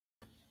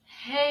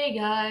Hey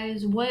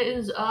guys, what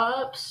is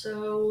up?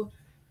 So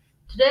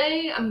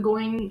today I'm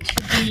going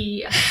to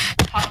be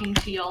talking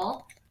to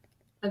y'all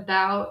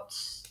about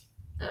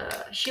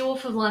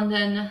She-Wolf of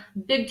London,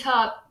 Big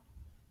Top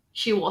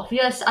She-Wolf.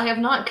 Yes, I have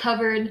not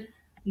covered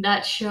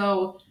that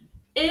show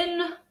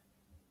in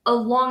a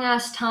long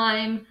ass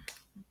time,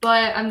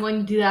 but I'm going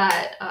to do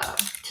that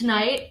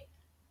tonight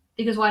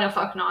because why the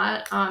fuck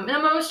not? And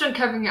I'm almost done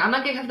covering it. I'm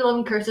not gonna cover the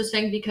 11 Curses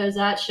thing because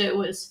that shit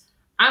was.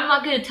 I'm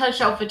not gonna touch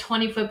that with a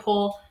 20-foot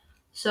pole.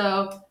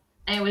 So,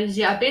 anyways,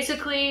 yeah,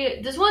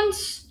 basically, this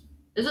one's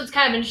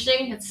kind of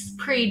interesting. It's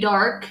pretty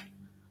dark.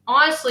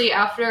 Honestly,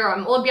 after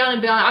well, beyond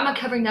and beyond, I'm not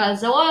covering that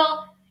as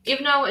well,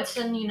 even though it's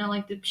in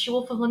like the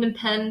She-Wolf of London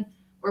pen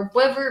or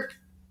whatever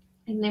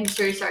the name of the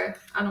series. Sorry,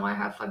 I don't know why I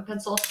have fucking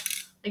pencil.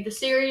 Like the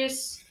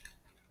series,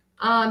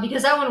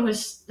 because that one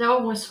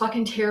was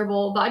fucking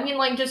terrible. But I mean,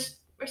 like just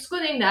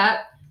excluding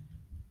that,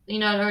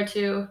 in order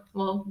to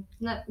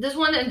this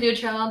one and View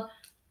Child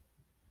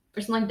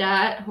or something like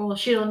that. Well,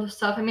 Shield and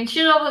stuff. I mean,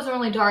 Shield wasn't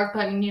really dark,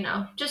 but I mean,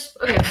 just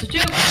okay. So two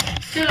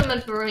of them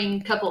is the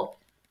main couple.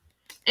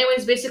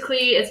 Anyways,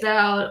 basically, it's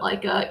about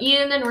like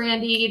Ian and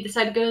Randy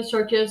decide to go to the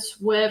circus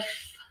with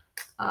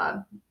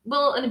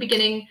well, in the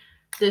beginning,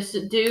 this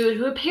dude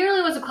who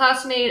apparently was a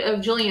classmate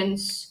of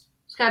Julian's.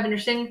 It's kind of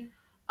interesting.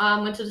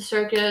 Went to the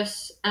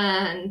circus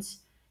and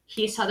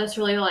he saw this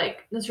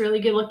really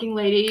good looking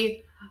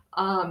lady,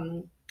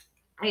 who's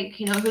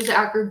an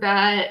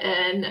acrobat,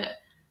 and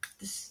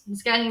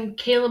this guy named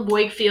Caleb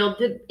Wakefield,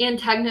 the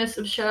antagonist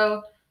of the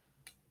show.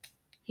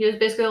 He was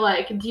basically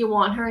like, "Do you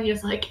want her?" And he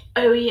was like,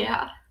 "Oh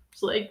yeah."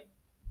 I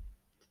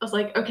was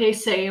like, okay,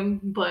 same,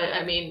 but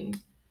I mean,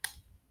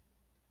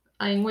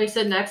 what he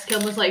said next,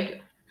 Caleb was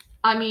like,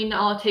 I mean,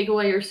 I'll take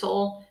away your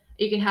soul.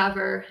 You can have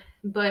her,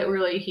 but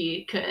really,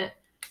 he couldn't.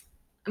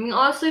 I mean,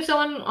 honestly, if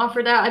someone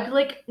offered that, I'd be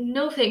like,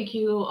 no, thank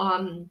you.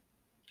 I'd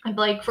be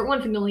like, for one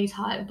thing, the lead's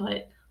hot,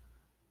 but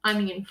I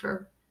mean,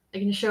 for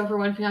like in the show, for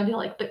one thing, I'd be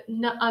like, but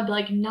no, I'd be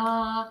like,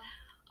 nah,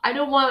 I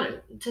don't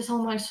want to sell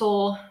my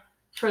soul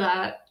for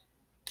that.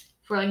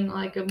 For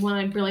like when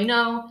I really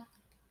know,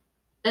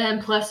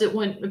 and plus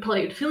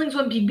feelings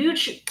wouldn't be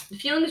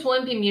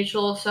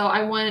mutual. So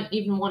I wouldn't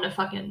even want to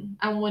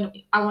I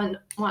wouldn't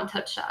want to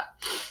touch that.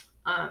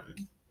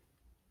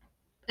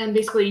 And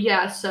basically,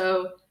 yeah,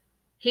 so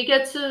he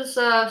gets his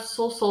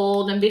soul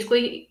sold, and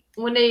basically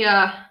when they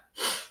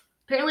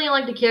apparently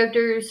like the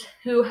characters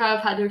who have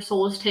had their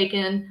souls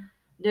taken,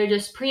 they're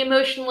just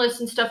pre-emotionless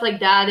and stuff like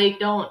that. They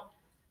don't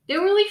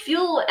really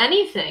feel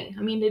anything.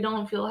 I mean, they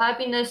don't feel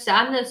happiness,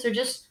 sadness. They're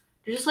just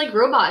like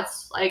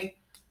robots. Like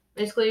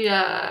basically,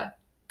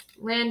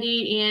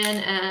 Randy, Ian,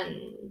 and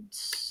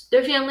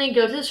their family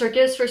go to the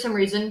circus for some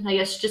reason. I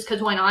guess just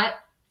because why not?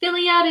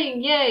 Family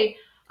outing, yay!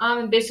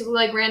 And basically,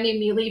 like, Randy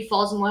immediately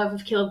falls in love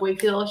with Caleb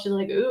Wakefield. She's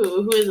like,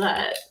 ooh, who is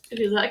that?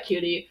 Who's that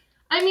cutie?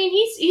 I mean,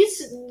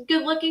 he's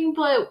good looking,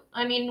 but,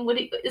 I mean,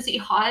 is he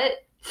hot?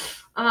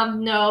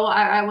 No,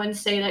 I wouldn't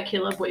say that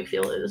Caleb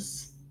Wakefield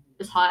is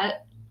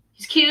hot.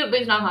 He's cute, but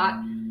he's not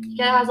hot. He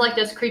kind of has, like,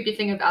 this creepy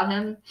thing about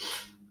him.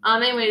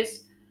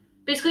 Anyways,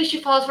 basically, she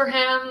falls for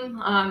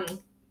him,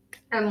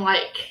 and,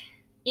 like,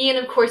 Ian,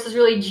 of course, is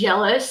really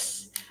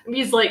jealous.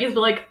 He's like,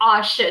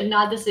 aw, shit,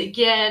 not this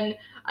again.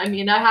 I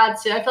mean, I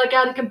feel like I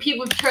had to compete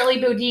with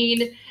Charlie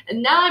Bodine,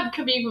 and now I'm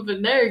competing with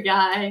another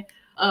guy.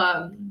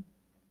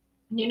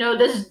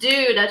 This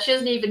dude that she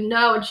doesn't even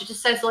know, and she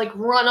decides to, like,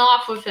 run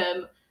off with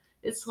him.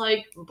 It's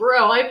like,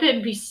 bro, I've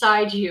been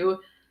beside you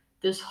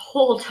this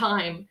whole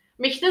time.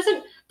 I mean, they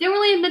don't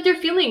really admit their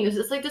feelings.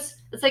 It's like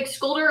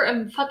Scolder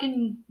and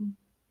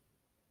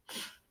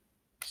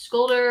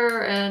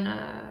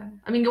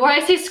I mean, why I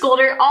say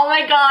Scolder? Oh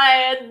my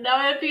god, now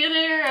I feel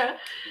there.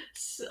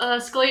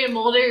 Scully and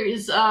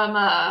Mulder's, oh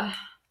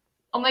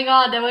my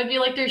god, that would be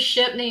like their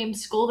ship name,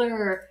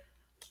 Scolder.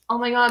 Oh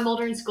my god,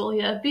 Mulder and Scully,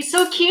 it'd be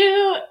so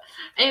cute.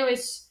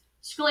 Anyways,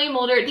 Scully and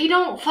Mulder, they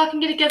don't fucking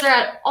get together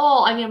at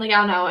all. I mean, like, I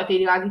don't know if they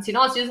do, I haven't seen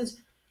all seasons,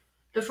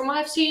 but from what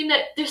I've seen,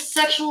 their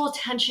sexual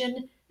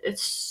tension,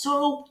 it's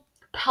so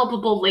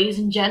palpable, ladies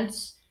and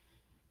gents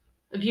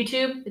of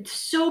YouTube. It's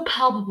so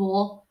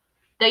palpable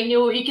that,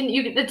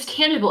 it's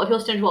tangible, it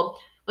feels tangible.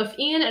 With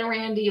Ian and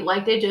Randy,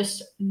 like, they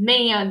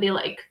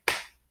like,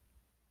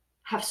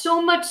 have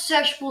so much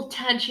sexual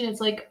tension.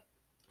 It's like,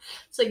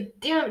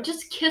 damn,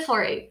 just kiss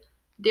already.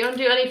 They don't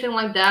do anything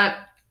like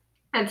that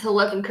until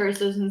 11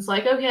 Curses, and it's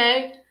like,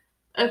 okay,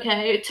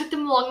 it took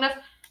them long enough.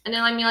 And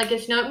then, I mean, I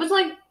guess, it was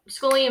like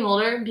Scully and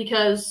Mulder,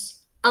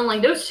 because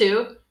unlike those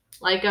two,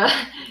 like,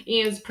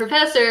 Ian's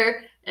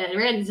professor and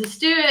Randy's a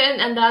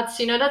student, and that's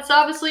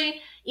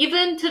obviously,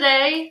 even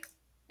today,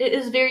 it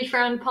is very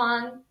frowned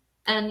upon,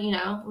 and,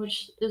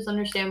 which is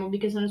understandable,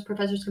 because then his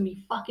professor's gonna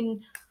be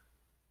fucking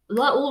a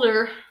lot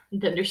older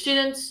than their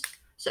students.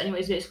 So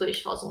anyways, basically,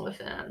 she falls in love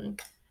with him.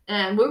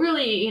 And what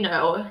really,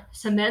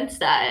 cements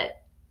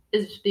that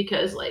is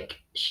because,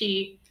 like,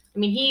 he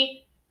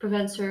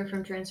prevents her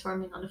from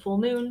transforming on the full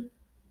moon.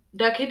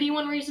 That could be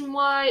one reason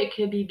why. It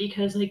could be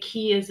because, like,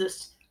 he is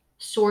this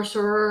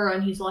sorcerer,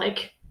 and he's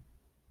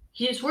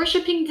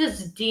worshiping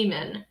this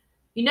demon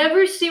You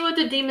never see what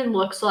the demon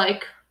looks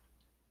like.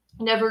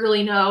 You never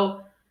really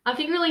know. I don't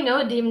think you really know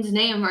a demon's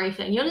name or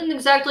anything. You don't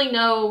exactly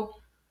know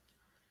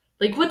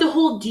like what the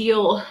whole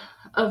deal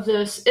of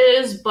this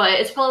is, but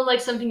it's probably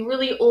like something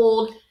really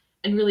old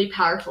and really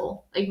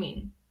powerful. I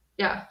mean,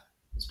 yeah.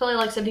 It's probably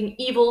like something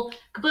evil,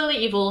 completely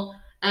evil,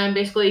 and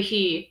basically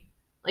he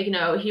like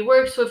he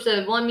works with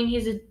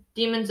he's a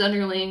demon's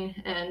underling,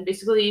 and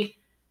basically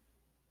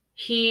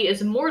he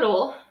is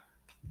immortal.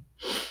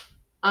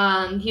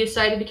 He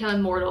decided to become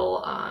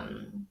immortal.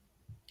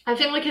 I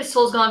think like his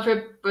soul's gone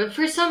but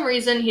for some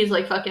reason he's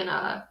like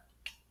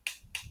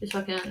he's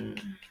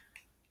fucking.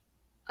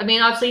 I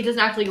mean, obviously he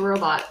doesn't act like a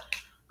robot.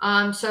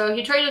 So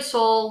he traded his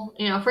soul,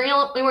 for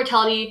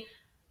immortality,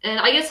 and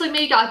I guess like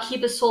maybe got to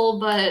keep his soul,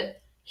 but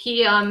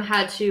he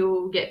had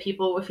to get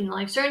people with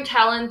like certain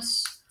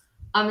talents,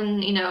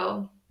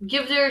 and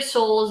give their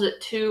souls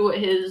to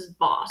his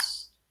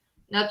boss.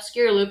 Now,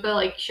 Obscura Lupa,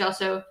 like she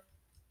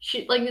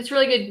like it's a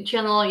really good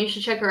channel. You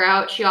should check her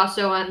out. She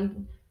also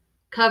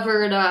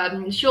covered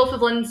She-Wolf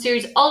of London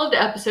series, all of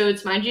the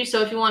episodes, mind you.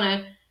 So if you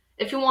want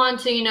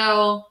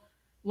to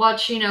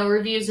watch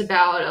reviews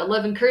about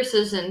 11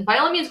 curses, and by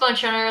all means go on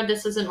channel.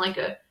 This isn't like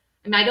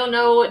I don't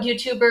know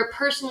YouTuber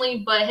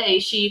personally, but hey,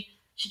 she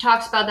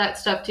talks about that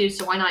stuff too,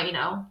 so why not,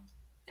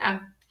 yeah.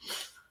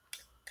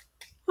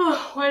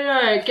 Why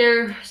not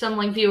get some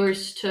like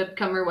viewers to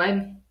come her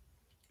way.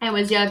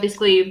 Anyways, yeah,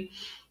 basically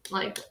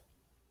like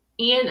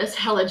Ian is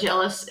hella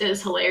jealous,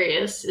 is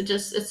hilarious.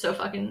 It's so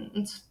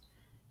fucking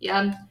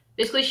yeah.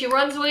 Basically she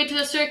runs away to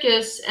the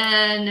circus,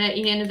 and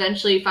Ian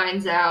eventually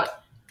finds out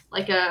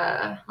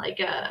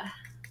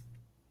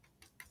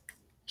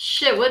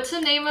shit, what's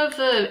the name of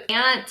the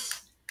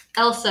aunt?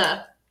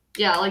 Elsa.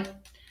 Yeah,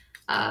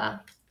 I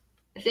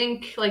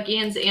think like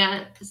Ian's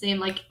aunt is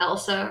named like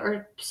Elsa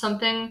or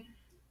something.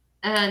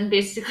 And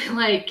basically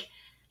like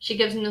she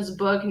gives him this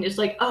book and just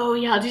like, oh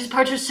yeah, these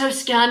parts are so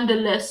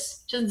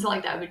scandalous. She doesn't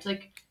like that, but it's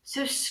like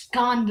so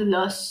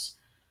scandalous.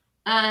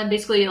 And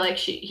basically like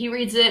he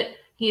reads it,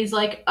 he's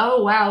like,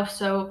 oh wow,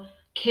 so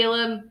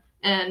Caleb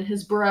and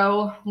his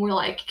bro were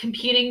like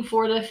competing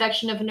for the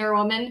affection of another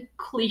woman.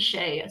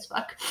 Cliche as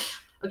fuck.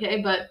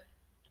 Okay,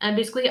 and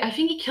basically I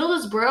think he killed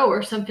his bro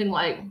or something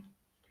like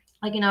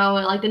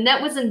the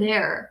net wasn't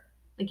there.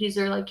 Like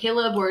either like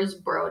Caleb or his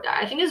bro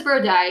died. I think his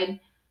bro died,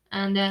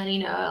 and then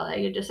like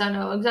I don't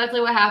know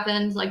exactly what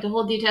happened. Like the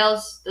whole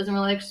details doesn't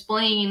really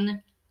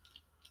explain.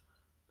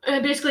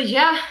 Basically,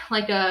 yeah,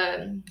 like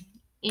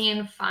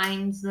Ian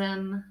finds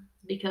them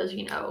because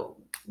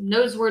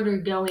knows where they're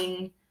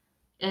going,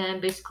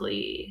 and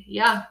basically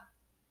yeah,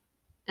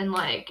 and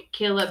like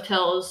Caleb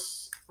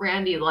tells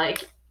Randy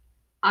like,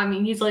 I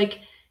mean he's like,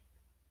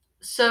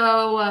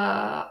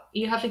 so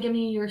you have to give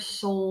me your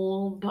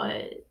soul,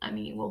 but I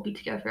mean we'll be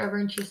together forever.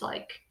 And she's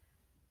like,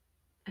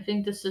 I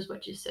think this is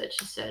what she said.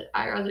 She said,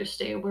 I'd rather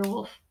stay a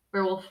werewolf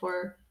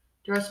for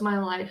the rest of my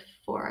life,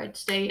 for I'd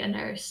stay in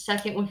there a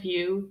second with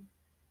you.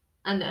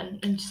 And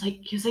she's like,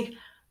 he was like,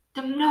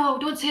 no,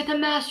 don't say it, the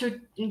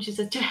master. And she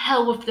said, to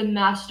hell with the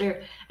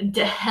master and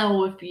to hell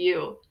with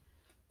you.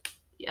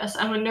 Yes,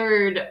 I'm a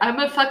nerd. I'm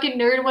a fucking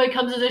nerd when it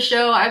comes to the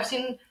show. I've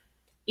seen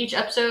each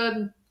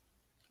episode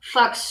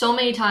so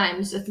many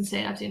times. It's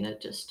insane. I've seen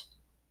it just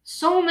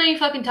so many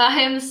fucking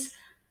times.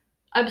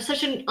 I'm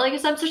such a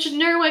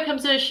nerd when it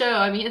comes to the show.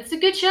 I mean, it's a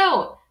good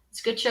show.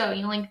 It's a good show. Like,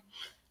 kind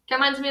of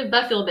reminds me of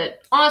Buffy a little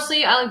bit.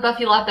 Honestly, I like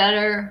Buffy a lot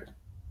better.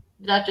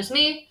 Is that just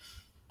me?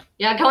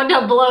 Yeah, comment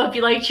down below if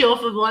you like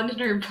She-Wolf of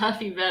London or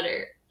Buffy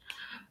better.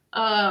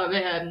 Oh,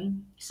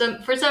 man.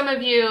 For some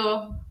of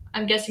you,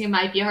 I'm guessing it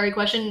might be a hard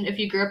question if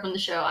you grew up on the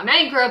show. I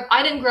mean,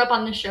 I didn't grow up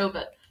on the show,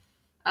 but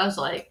I was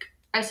like,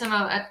 I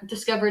somehow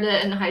discovered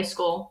it in high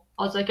school.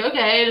 I was like,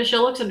 okay, the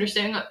show looks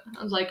interesting. I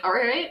was like, all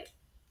right,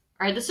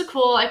 this is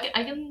cool.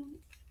 I'm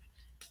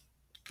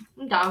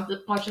down with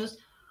watching this.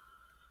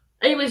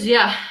 Anyways,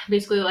 yeah,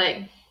 basically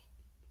like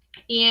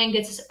Ian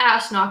gets his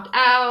ass knocked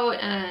out,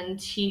 and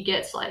he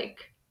gets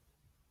like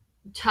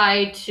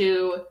tied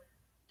to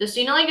this,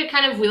 like a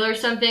kind of wheel or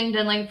something.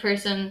 Then like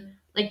person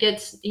like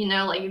gets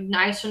like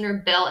knives from their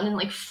belt, and then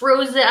like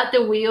throws it at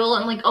the wheel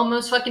and like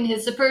almost fucking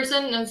hits the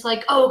person. And it's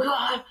like, oh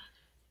god,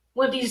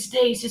 one of these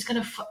days she's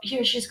gonna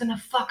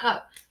fuck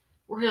up,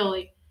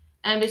 really.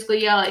 And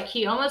basically, yeah, like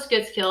he almost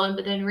gets killed,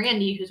 but then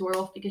Randy, who's a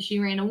werewolf because she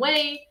ran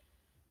away,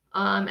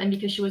 and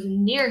because she wasn't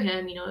near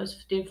him, it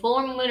was the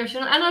full moon or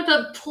something. I don't know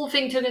if the whole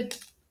thing took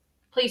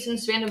place in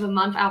the span of a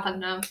month. I don't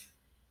know,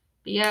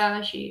 but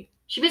yeah, she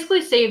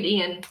basically saved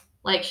Ian.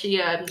 Like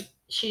I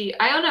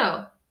don't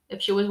know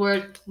if she was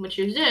aware what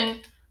she was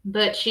doing,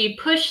 but she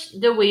pushed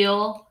the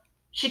wheel,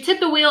 she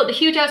tipped the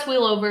huge ass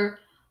wheel over,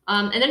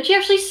 and then she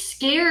actually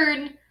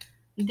scared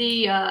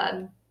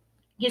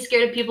he's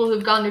scared of people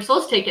who've gotten their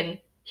souls taken.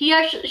 She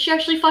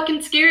actually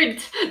fucking scared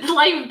the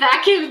life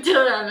back into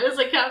them. It was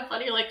like kind of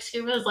funny. Like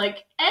Scuba was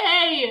like,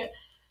 hey,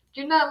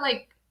 you're not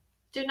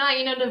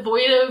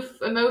devoid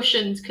of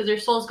emotions because their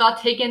souls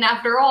got taken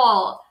after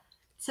all.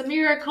 It's a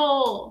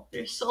miracle.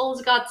 Their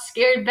souls got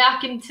scared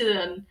back into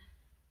them.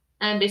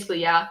 And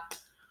basically, yeah,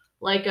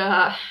 like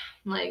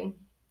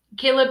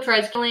Caleb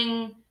tries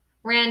killing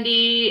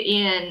Randy,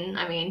 and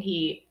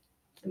he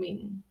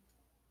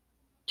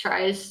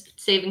tries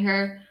saving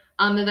her.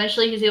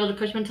 Eventually he's able to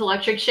push him into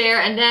electric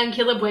chair, and then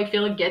Caleb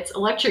Wakefield gets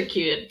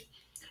electrocuted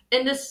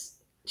in this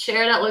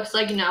chair that looks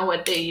like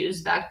what they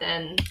used back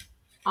then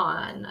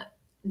on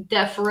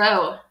death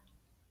row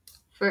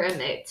for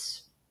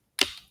inmates.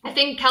 I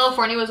think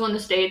California was one of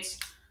the states.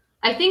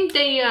 I think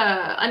they,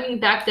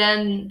 back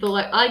then, a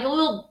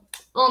little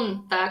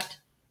fun fact,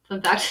 I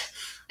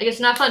guess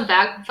not fun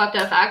fact, fucked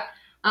up fact.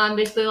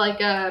 Basically,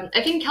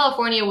 I think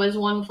California was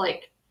one of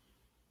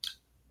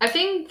I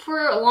think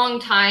for a long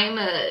time,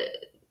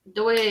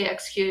 the way they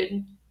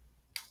execute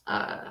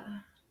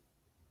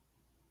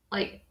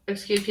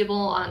people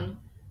on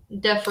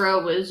death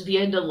row was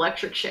via the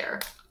electric chair.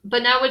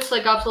 But now it's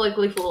up to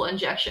lethal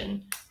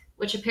injection,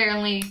 which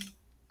apparently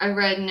I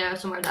read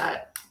somewhere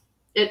that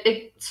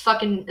it's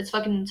fucking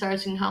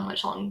interesting how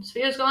much long this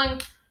video is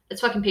going.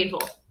 It's fucking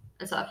painful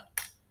and stuff.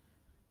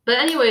 But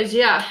anyways,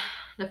 yeah,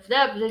 that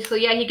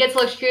basically, yeah, he gets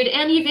electrocuted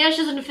and he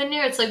vanishes into thin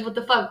air. It's what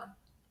the fuck?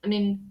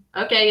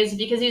 Okay, is it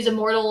because he's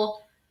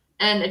immortal?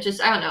 And it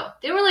just, I don't know.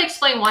 They didn't really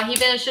explain why he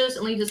vanishes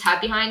and leaves his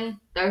hat behind,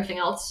 but everything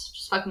else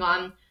just fucking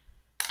gone.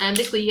 And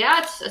basically,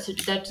 yeah, that's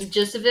the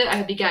gist of it. I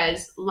hope you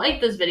guys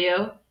liked this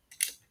video.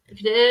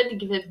 If you did,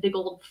 give it a big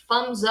old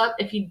thumbs up.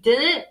 If you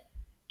didn't,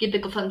 give a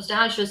big old thumbs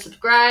down. Should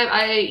subscribe.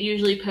 I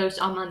usually post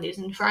on Mondays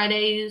and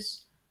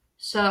Fridays.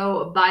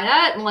 So, by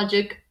that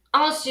logic,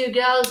 I'll see you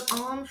guys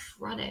on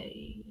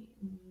Friday.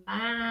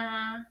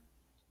 Bye.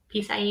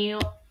 Peace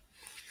out.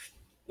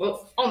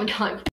 Whoa. Oh my god.